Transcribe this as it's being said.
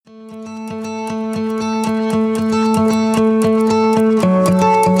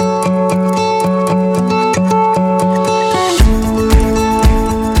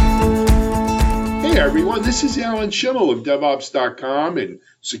this is Alan Schimmel of DevOps.com and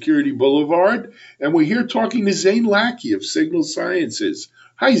Security Boulevard, and we're here talking to Zane Lackey of Signal Sciences.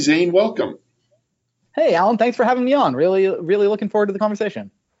 Hi, Zane. Welcome. Hey, Alan. Thanks for having me on. Really looking forward to the conversation.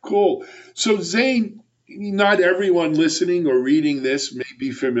 Cool. So, Zane, not everyone listening or reading this may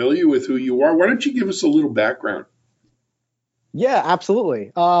be familiar with who you are. Why don't you give us a little background? Yeah,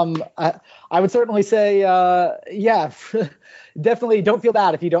 absolutely. I would certainly say, definitely don't feel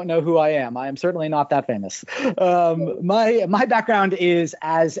bad if you don't know who I am. I am certainly not that famous. My background is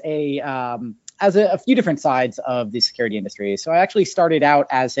as a few different sides of the security industry. So I actually started out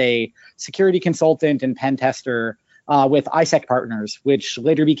as a security consultant and pen tester with ISEC Partners, which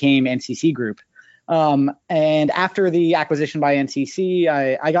later became NCC Group. And after the acquisition by NCC,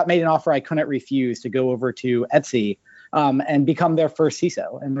 I got made an offer I couldn't refuse to go over to Etsy and become their first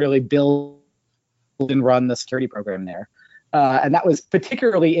CISO and really build and run the security program there. And that was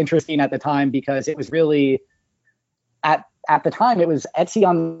particularly interesting at the time because it was really, at the time, it was Etsy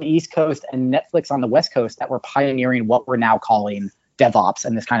on the East Coast and Netflix on the West Coast that were pioneering what we're now calling DevOps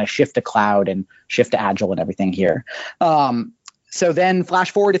and this kind of shift to cloud and shift to agile and everything here. So then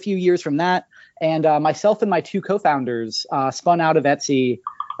flash forward a few years from that, and myself and my two co-founders spun out of Etsy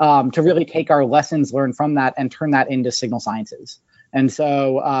to really take our lessons learned from that and turn that into Signal Sciences. And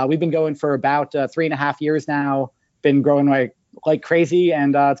so we've been going for about 3.5 years now, been growing like crazy,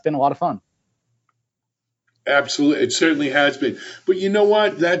 and it's been a lot of fun. Absolutely. It certainly has been. But you know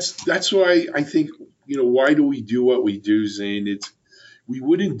what? That's why I think, why do we do what we do, Zane? We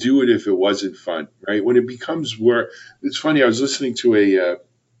wouldn't do it if it wasn't fun, right? When it becomes work, it's funny. I was listening to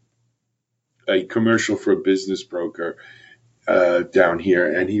a commercial for a business broker down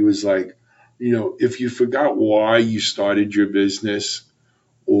here, and he was like, if you forgot why you started your business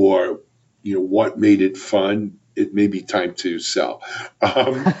or, what made it fun, it may be time to sell.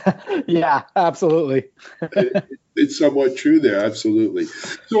 Yeah, absolutely. It's somewhat true there. Absolutely.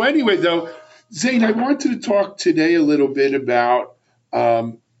 So anyway, though, Zane, I wanted to talk today a little bit about,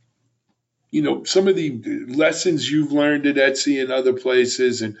 some of the lessons you've learned at Etsy and other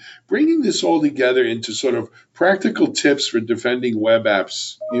places and bringing this all together into sort of practical tips for defending web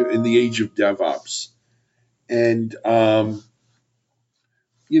apps in the age of DevOps. And,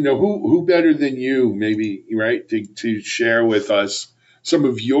 who better than you, maybe, right, to share with us some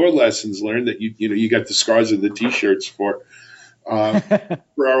of your lessons learned that you got the scars of the T-shirts for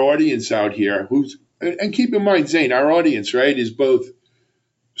our audience out here. And keep in mind, Zane, our audience, right, is both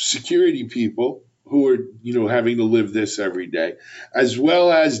security people who are having to live this every day, as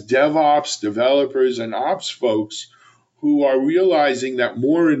well as DevOps developers and ops folks who are realizing that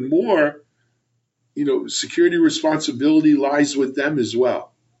more and more, security responsibility lies with them as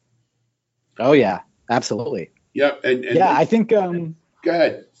well. Oh, yeah, absolutely. Yep. And I think. Go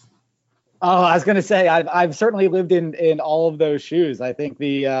ahead. Oh, I was going to say I've certainly lived in all of those shoes. I think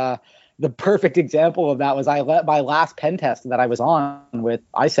the perfect example of that was my last pen test that I was on with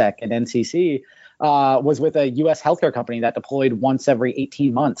ISEC and NCC was with a U.S. healthcare company that deployed once every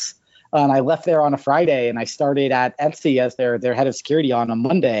 18 months. And I left there on a Friday, and I started at Etsy as their head of security on a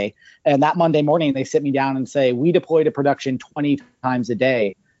Monday. And that Monday morning, they sit me down and say, "We deploy to production 20 times a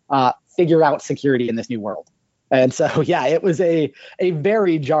day. Figure out security in this new world." And so, yeah, it was a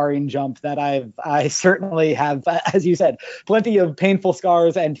very jarring jump that I certainly have, as you said, plenty of painful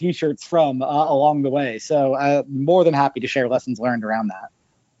scars and T-shirts from along the way. So I'm more than happy to share lessons learned around that.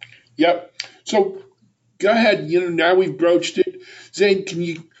 Yep. So go ahead. Now we've broached it. Zane, can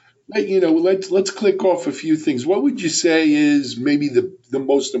you, let's click off a few things. What would you say is maybe the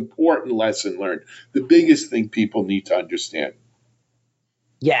most important lesson learned, the biggest thing people need to understand?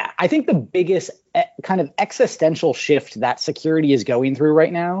 Yeah, I think the biggest kind of existential shift that security is going through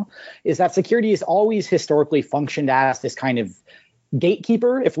right now is that security has always historically functioned as this kind of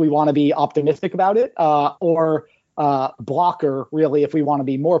gatekeeper, if we want to be optimistic about it, or blocker, really, if we want to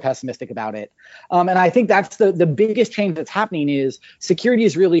be more pessimistic about it. And I think that's the biggest change that's happening is security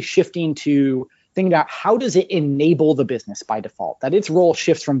is really shifting to thinking about how does it enable the business by default, that its role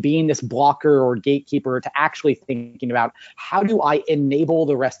shifts from being this blocker or gatekeeper to actually thinking about how do I enable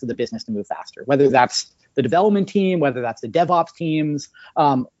the rest of the business to move faster, whether that's the development team, whether that's the DevOps teams,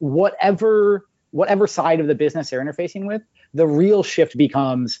 whatever side of the business they're interfacing with, the real shift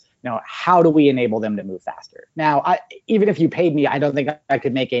becomes, how do we enable them to move faster? Now, even if you paid me, I don't think I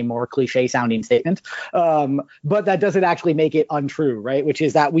could make a more cliche sounding statement, but that doesn't actually make it untrue, right? Which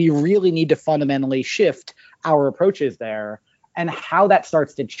is that we really need to fundamentally shift our approaches there. And how that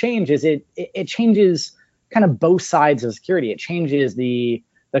starts to change is it changes kind of both sides of security. It changes the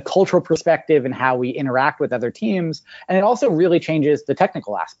the cultural perspective and how we interact with other teams. And it also really changes the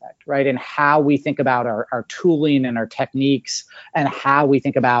technical aspect, right? And how we think about our tooling and our techniques, and how we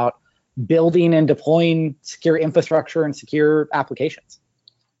think about building and deploying secure infrastructure and secure applications.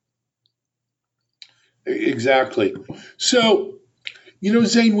 Exactly. So,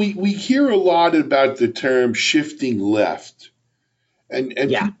 Zane, we hear a lot about the term shifting left. And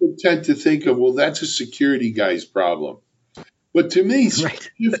people tend to think of, well, that's a security guy's problem. But to me,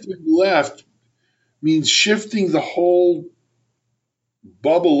 shifting left means shifting the whole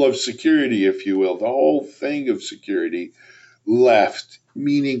bubble of security, if you will, the whole thing of security left,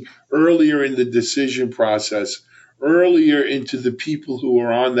 meaning earlier in the decision process, earlier into the people who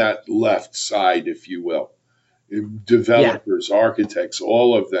are on that left side, if you will, developers, architects,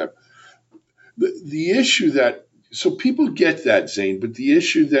 all of them. The issue so people get that, Zane, but the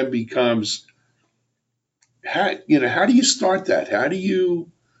issue then becomes, how do you start that?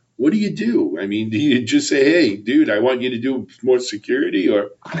 What do you do? I mean, do you just say, hey, dude, I want you to do more security, or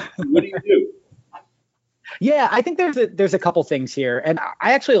what do you do? Yeah, I think there's a couple things here. And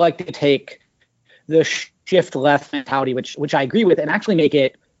I actually like to take the shift left mentality, which I agree with, and actually make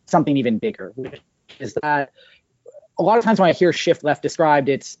it something even bigger, which is that a lot of times when I hear shift left described,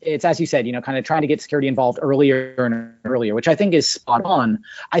 it's as you said, kind of trying to get security involved earlier and earlier, which I think is spot on.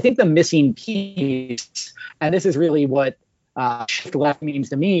 I think the missing piece, and this is really what shift left means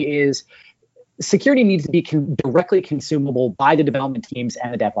to me, is security needs to be directly consumable by the development teams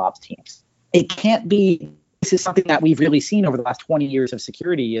and the DevOps teams. It can't be. This is something that we've really seen over the last 20 years of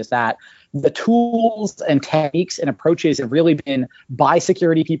security, is that the tools and techniques and approaches have really been by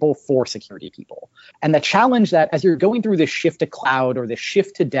security people for security people. And the challenge that as you're going through this shift to cloud or the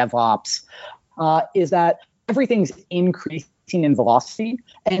shift to DevOps is that everything's increasing in velocity.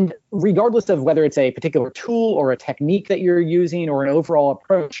 And regardless of whether it's a particular tool or a technique that you're using or an overall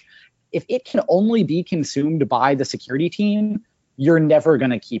approach, if it can only be consumed by the security team, you're never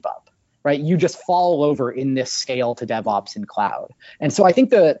going to keep up. Right, you just fall over in this scale to DevOps and cloud. And so I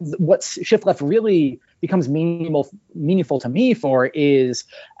think what shift left really becomes meaningful to me for is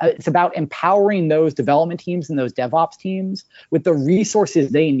it's about empowering those development teams and those DevOps teams with the resources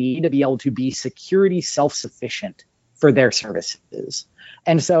they need to be able to be security self-sufficient for their services.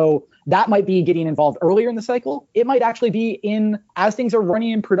 And so that might be getting involved earlier in the cycle. It might actually be as things are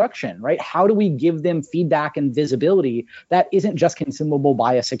running in production, right? How do we give them feedback and visibility that isn't just consumable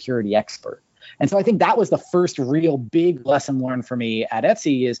by a security expert? And so I think that was the first real big lesson learned for me at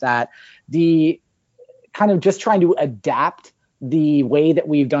Etsy, is that the kind of just trying to adapt the way that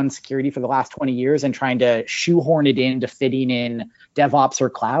we've done security for the last 20 years and trying to shoehorn it into fitting in DevOps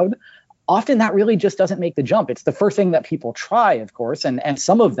or cloud, often that really just doesn't make the jump. It's the first thing that people try, of course, and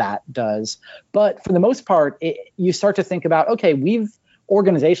some of that does. But for the most part, you start to think about, okay, we've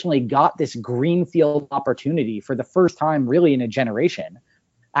organizationally got this greenfield opportunity for the first time really in a generation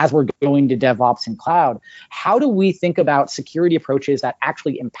as we're going to DevOps and cloud. How do we think about security approaches that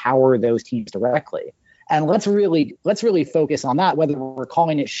actually empower those teams directly? And let's really focus on that, whether we're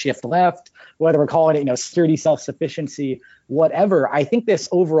calling it shift left, whether we're calling it, security self-sufficiency, whatever. I think this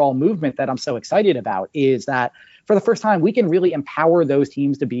overall movement that I'm so excited about is that for the first time, we can really empower those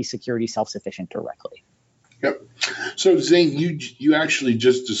teams to be security self-sufficient directly. Yep. So Zane, you actually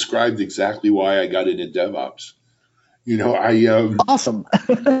just described exactly why I got into DevOps. Awesome.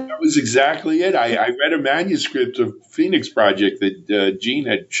 That was exactly it. I read a manuscript of Phoenix Project that Gene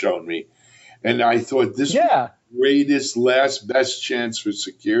had shown me. And I thought this was the greatest, best chance for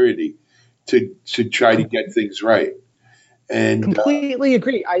security to try to get things right. And completely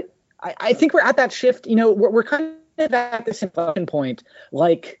agree. I think we're at that shift. We're kind of at this inflection point,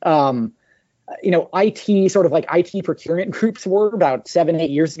 like IT, sort of like IT procurement groups were about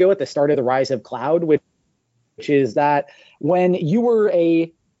 7-8 years ago at the start of the rise of cloud, which is that when you were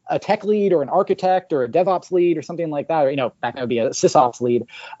a tech lead or an architect or a DevOps lead or something like that, or back then it would be a SysOps lead.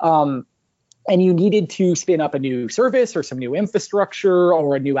 And you needed to spin up a new service or some new infrastructure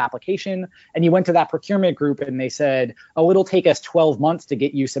or a new application. And you went to that procurement group and they said, oh, it'll take us 12 months to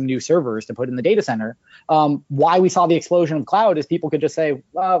get you some new servers to put in the data center. Why we saw the explosion of cloud is people could just say,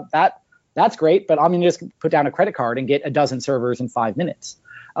 well, that's great, but I'm going to just put down a credit card and get a dozen servers in 5 minutes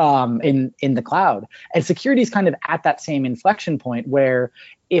in the cloud. And security is kind of at that same inflection point where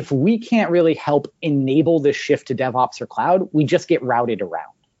if we can't really help enable this shift to DevOps or cloud, we just get routed around.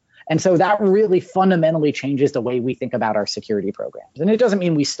 And so that really fundamentally changes the way we think about our security programs. And it doesn't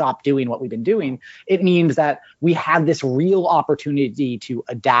mean we stop doing what we've been doing. It means that we have this real opportunity to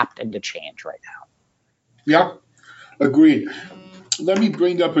adapt and to change right now. Yeah, agreed. let me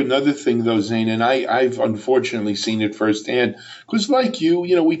bring up another thing, though, Zane, and I've unfortunately seen it firsthand. Because, like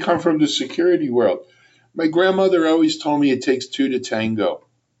you know, we come from the security world. My grandmother always told me it takes two to tango.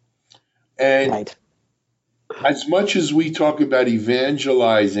 And Right. as much as we talk about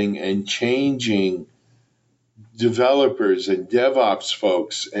evangelizing and changing developers and DevOps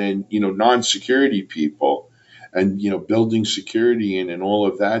folks and, you know, non-security people and, you know, building security and all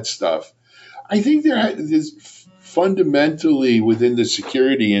of that stuff, I think there's fundamentally within the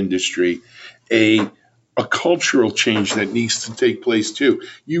security industry a a cultural change that needs to take place too.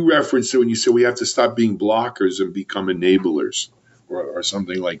 You referenced it when you said we have to stop being blockers and become enablers, or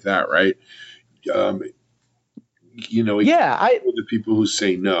something like that, right? Um, you know, Yeah, the people who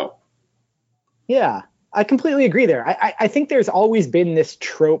say no. Yeah, I completely agree there. I think there's always been this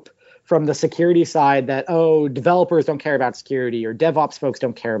trope from the security side that, oh, developers don't care about security or DevOps folks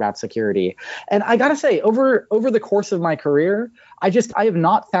don't care about security. And I gotta say, over the course of my career, I have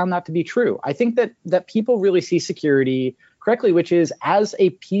not found that to be true. I think that people really see security correctly, which is as a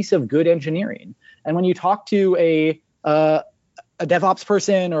piece of good engineering. And when you talk to a DevOps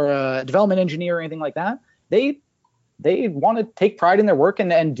person or a development engineer or anything like that, they want to take pride in their work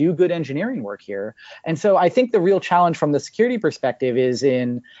and do good engineering work here. And so I think the real challenge from the security perspective is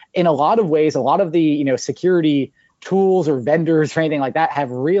in a lot of ways, a lot of the, you know, security tools or vendors or anything like that have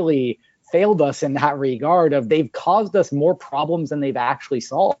really failed us in that regard of they've caused us more problems than they've actually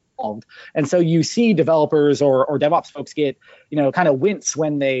solved. And so you see developers or DevOps folks get, you know, kind of wince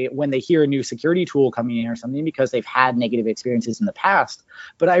when they hear a new security tool coming in or something because they've had negative experiences in the past.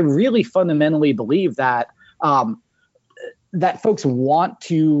 But I really fundamentally believe that that folks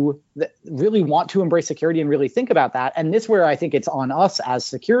really want to embrace security and really think about that. And this is where I think it's on us as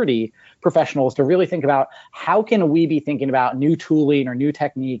security professionals to really think about how can we be thinking about new tooling or new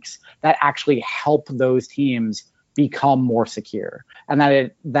techniques that actually help those teams become more secure. And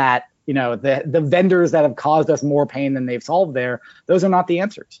that you know, the vendors that have caused us more pain than they've solved there, those are not the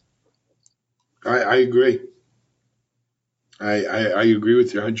answers. I agree. I agree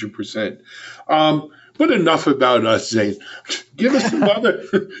with you 100%. But enough about us, Zane. Give us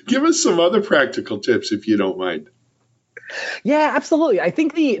some other practical tips if you don't mind. Yeah, absolutely. I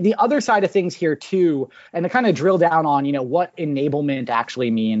think the other side of things here too, and to kind of drill down on, you know, what enablement actually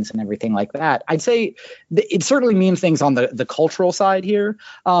means and everything like that, I'd say it certainly means things on the cultural side here.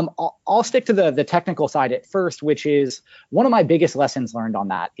 I'll stick to the technical side at first, which is one of my biggest lessons learned on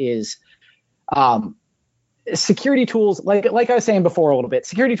that is security tools, like I was saying before a little bit,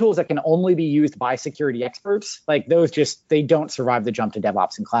 security tools that can only be used by security experts, like those they don't survive the jump to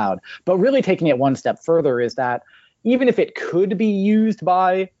DevOps and cloud. But really taking it one step further is that even if it could be used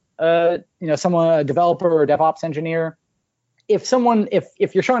by someone, a developer or DevOps engineer, if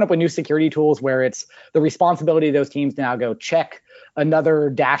you're showing up with new security tools where it's the responsibility of those teams to now go check another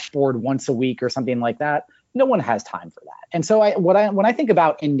dashboard once a week or something like that, no one has time for that. And so when I think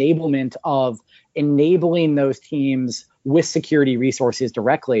about enablement of enabling those teams with security resources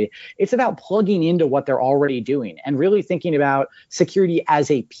directly, it's about plugging into what they're already doing and really thinking about security as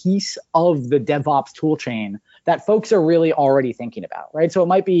a piece of the DevOps toolchain that folks are really already thinking about, right? So it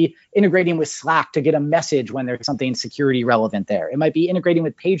might be integrating with Slack to get a message when there's something security relevant there. It might be integrating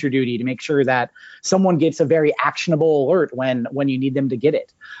with PagerDuty to make sure that someone gets a very actionable alert when you need them to get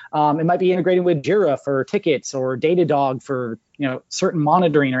it. It might be integrating with Jira for tickets or Datadog for certain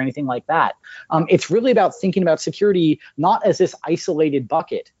monitoring or anything like that. It's really about thinking about security not as this isolated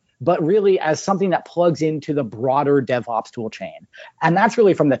bucket, but really as something that plugs into the broader DevOps tool chain. And that's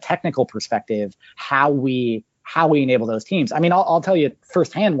really from the technical perspective, how we enable those teams. I mean, I'll tell you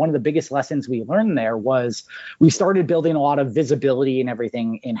firsthand, one of the biggest lessons we learned there was we started building a lot of visibility and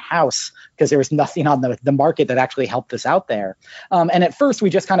everything in-house because there was nothing on the market that actually helped us out there. And at first, we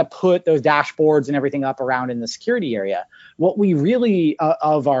just kind of put those dashboards and everything up around in the security area. What we really,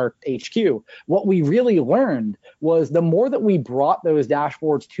 of our HQ, what we really learned was the more that we brought those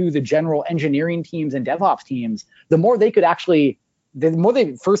dashboards to the general engineering teams and DevOps teams, the more they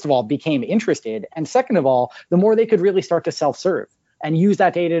first of all became interested, and second of all, the more they could really start to self-serve and use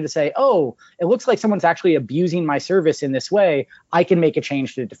that data to say, oh, it looks like someone's actually abusing my service in this way. I can make a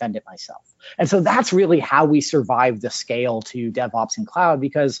change to defend it myself. And so that's really how we survive the scale to DevOps and cloud,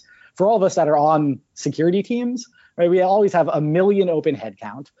 because for all of us that are on security teams, right, we always have 1 million open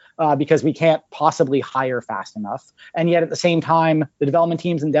headcount because we can't possibly hire fast enough. And yet at the same time, the development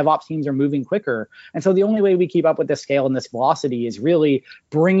teams and DevOps teams are moving quicker. And so the only way we keep up with this scale and this velocity is really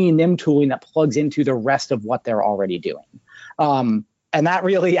bringing them tooling that plugs into the rest of what they're already doing. And that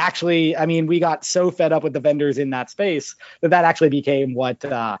really actually, I mean, we got so fed up with the vendors in that space that actually became what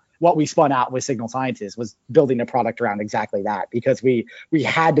what we spun out with Signal Sciences was building a product around exactly that, because we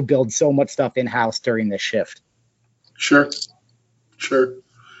had to build so much stuff in-house during this shift. Sure.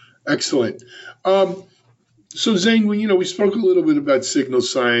 Excellent. So Zane, we spoke a little bit about Signal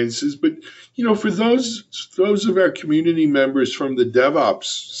Sciences, but for those of our community members from the DevOps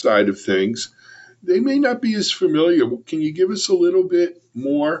side of things, they may not be as familiar. Can you give us a little bit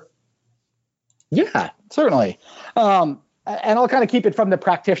more? Yeah, certainly. And I'll kind of keep it from the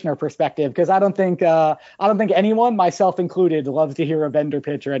practitioner perspective, because I don't think anyone, myself included, loves to hear a vendor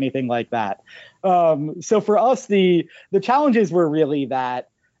pitch or anything like that. So for us, the challenges were really that,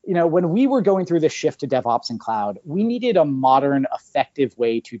 when we were going through the shift to DevOps and cloud, we needed a modern, effective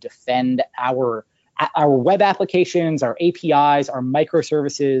way to defend our web applications, our APIs, our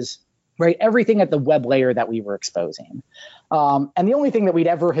microservices, right? Everything at the web layer that we were exposing. And the only thing that we'd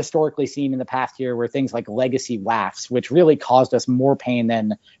ever historically seen in the past year were things like legacy WAFs, which really caused us more pain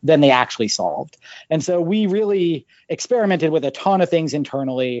than they actually solved. And so we really experimented with a ton of things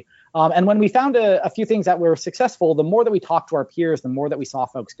internally. And when we found a few things that were successful, the more that we talked to our peers, the more that we saw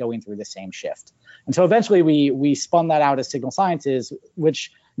folks going through the same shift. And so eventually we spun that out as Signal Sciences,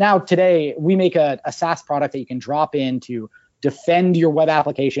 which now today we make a SaaS product that you can drop in to defend your web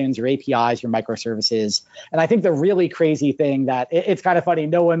applications, your APIs, your microservices. And I think the really crazy thing that it's kind of funny,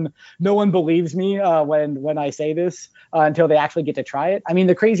 no one believes me when I say this until they actually get to try it. I mean,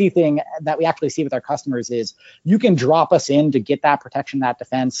 the crazy thing that we actually see with our customers is you can drop us in to get that protection, that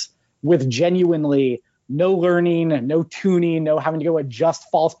defense, with genuinely no learning, no tuning, no having to go adjust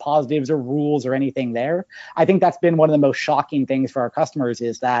false positives or rules or anything there. I think that's been one of the most shocking things for our customers,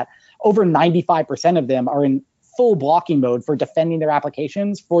 is that over 95% of them are in full blocking mode for defending their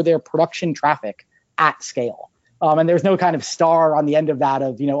applications for their production traffic at scale. And there's no kind of star on the end of that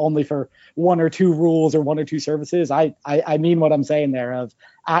of, only for one or two rules or one or two services. I mean what I'm saying there, of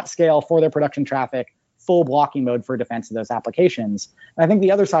at scale for their production traffic, full blocking mode for defense of those applications. And I think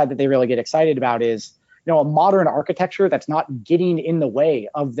the other side that they really get excited about is, a modern architecture that's not getting in the way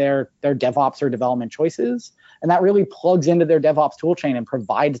of their DevOps or development choices. And that really plugs into their DevOps toolchain and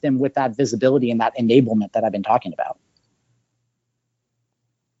provides them with that visibility and that enablement that I've been talking about.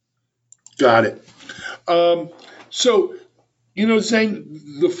 Got it. So,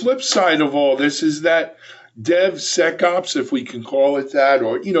 Zane, the flip side of all this is that DevSecOps, if we can call it that,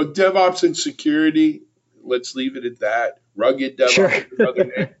 or, DevOps and security, let's leave it at that. Rugged DevOps, sure.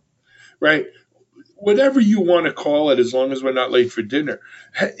 Another name, right? Whatever you want to call it, as long as we're not late for dinner.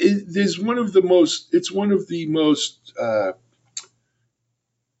 It's one of the most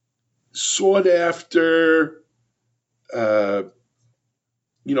sought after, hot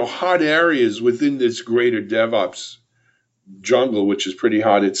areas within this greater DevOps jungle, which is pretty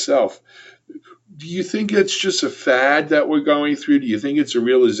hot itself. Do you think it's just a fad that we're going through? Do you think it's a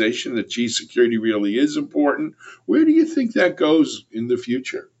realization that, security really is important? Where do you think that goes in the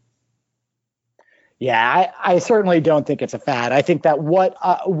future? Yeah, I certainly don't think it's a fad. I think that what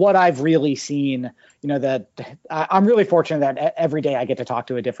I've really seen, that I'm really fortunate that every day I get to talk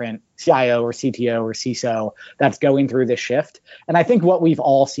to a different CIO or CTO or CISO that's going through this shift. And I think what we've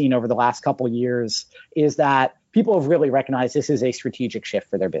all seen over the last couple of years is that people have really recognized this is a strategic shift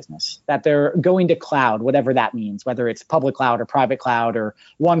for their business, that they're going to cloud, whatever that means, whether it's public cloud or private cloud or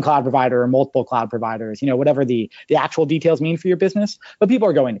one cloud provider or multiple cloud providers, whatever the actual details mean for your business. But people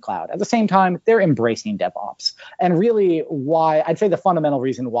are going to cloud. At the same time, they're embracing DevOps. And really why, I'd say the fundamental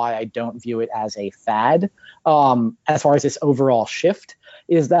reason why I don't view it as a fad, as far as this overall shift,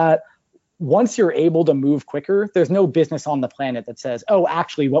 is that once you're able to move quicker, there's no business on the planet that says, oh,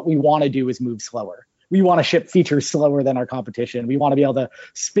 actually, what we want to do is move slower. We want to ship features slower than our competition. We want to be able to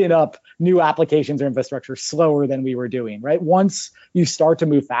spin up new applications or infrastructure slower than we were doing, right? Once you start to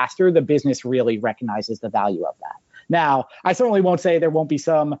move faster, the business really recognizes the value of that. Now, I certainly won't say there won't be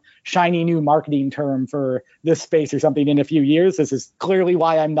some shiny new marketing term for this space or something in a few years. This is clearly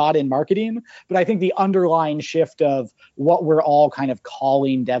why I'm not in marketing. But I think the underlying shift of what we're all kind of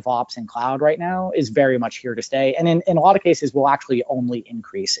calling DevOps and cloud right now is very much here to stay. And in a lot of cases, will actually only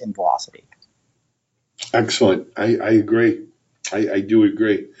increase in velocity. Excellent. I agree. I do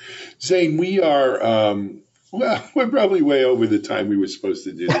agree. Zane, we are, we're probably way over the time we were supposed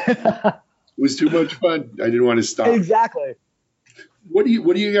to do this. It was too much fun. I didn't want to stop. Exactly. What do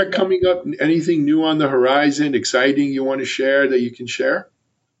you got coming up? Anything new on the horizon, exciting you want to share that you can share?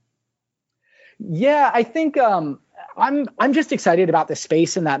 Yeah, I think I'm just excited about the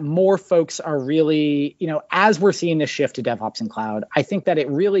space, and that more folks are really, as we're seeing this shift to DevOps and cloud, I think that it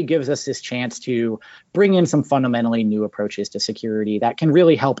really gives us this chance to bring in some fundamentally new approaches to security that can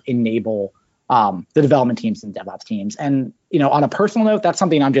really help enable the development teams and DevOps teams. And, on a personal note, that's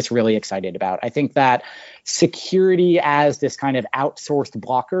something I'm just really excited about. I think that security as this kind of outsourced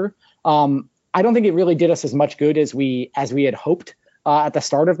blocker, I don't think it really did us as much good as we had hoped at the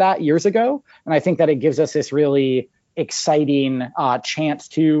start of that years ago. And I think that it gives us this really exciting chance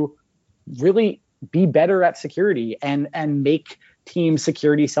to really be better at security and make team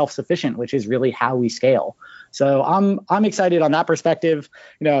security self-sufficient, which is really how we scale. So I'm excited on that perspective.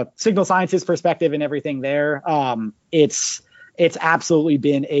 Signal Sciences perspective and everything there. It's absolutely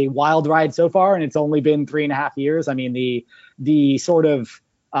been a wild ride so far, and it's only been 3.5 years. I mean, the sort of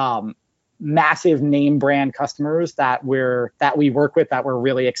massive name brand customers that we work with that we're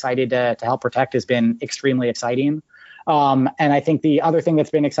really excited to help protect has been extremely exciting. And I think the other thing that's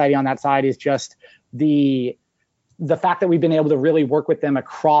been exciting on that side is just the fact that we've been able to really work with them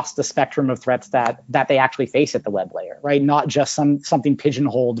across the spectrum of threats that they actually face at the web layer, right? Not just something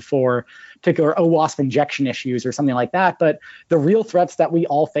pigeonholed for particular OWASP injection issues or something like that, but the real threats that we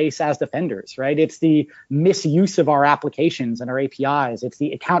all face as defenders, right? It's the misuse of our applications and our APIs. It's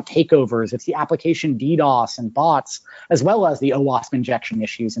the account takeovers. It's the application DDoS and bots, as well as the OWASP injection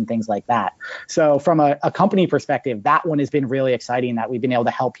issues and things like that. So from a company perspective, that one has been really exciting, that we've been able to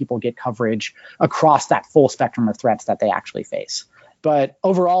help people get coverage across that full spectrum of threats that they actually face. But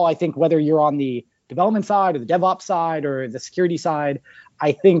overall, I think whether you're on the development side or the DevOps side or the security side,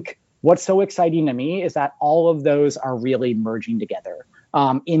 I think what's so exciting to me is that all of those are really merging together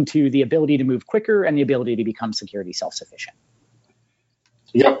into the ability to move quicker and the ability to become security self-sufficient.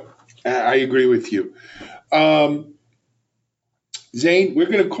 Yep, I agree with you. Zane, we're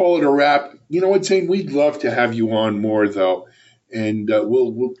going to call it a wrap. You know what, Zane? We'd love to have you on more, though. And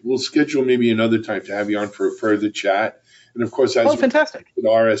we'll schedule maybe another time to have you on for a further chat. And, of course, as fantastic. With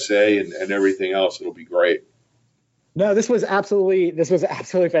RSA and everything else, it'll be great. No, this was absolutely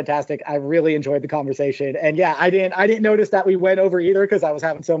fantastic. I really enjoyed the conversation. And yeah, I didn't notice that we went over either because I was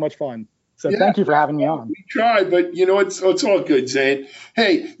having so much fun. So yeah, thank you for having me on. We tried, but it's all good, Zane.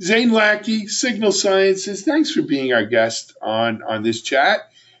 Hey, Zane Lackey, Signal Sciences, thanks for being our guest on this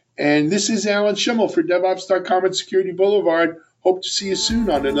chat. And this is Alan Schimmel for DevOps.com and Security Boulevard. Hope to see you soon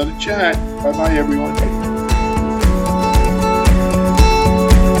on another chat. Bye-bye, everyone.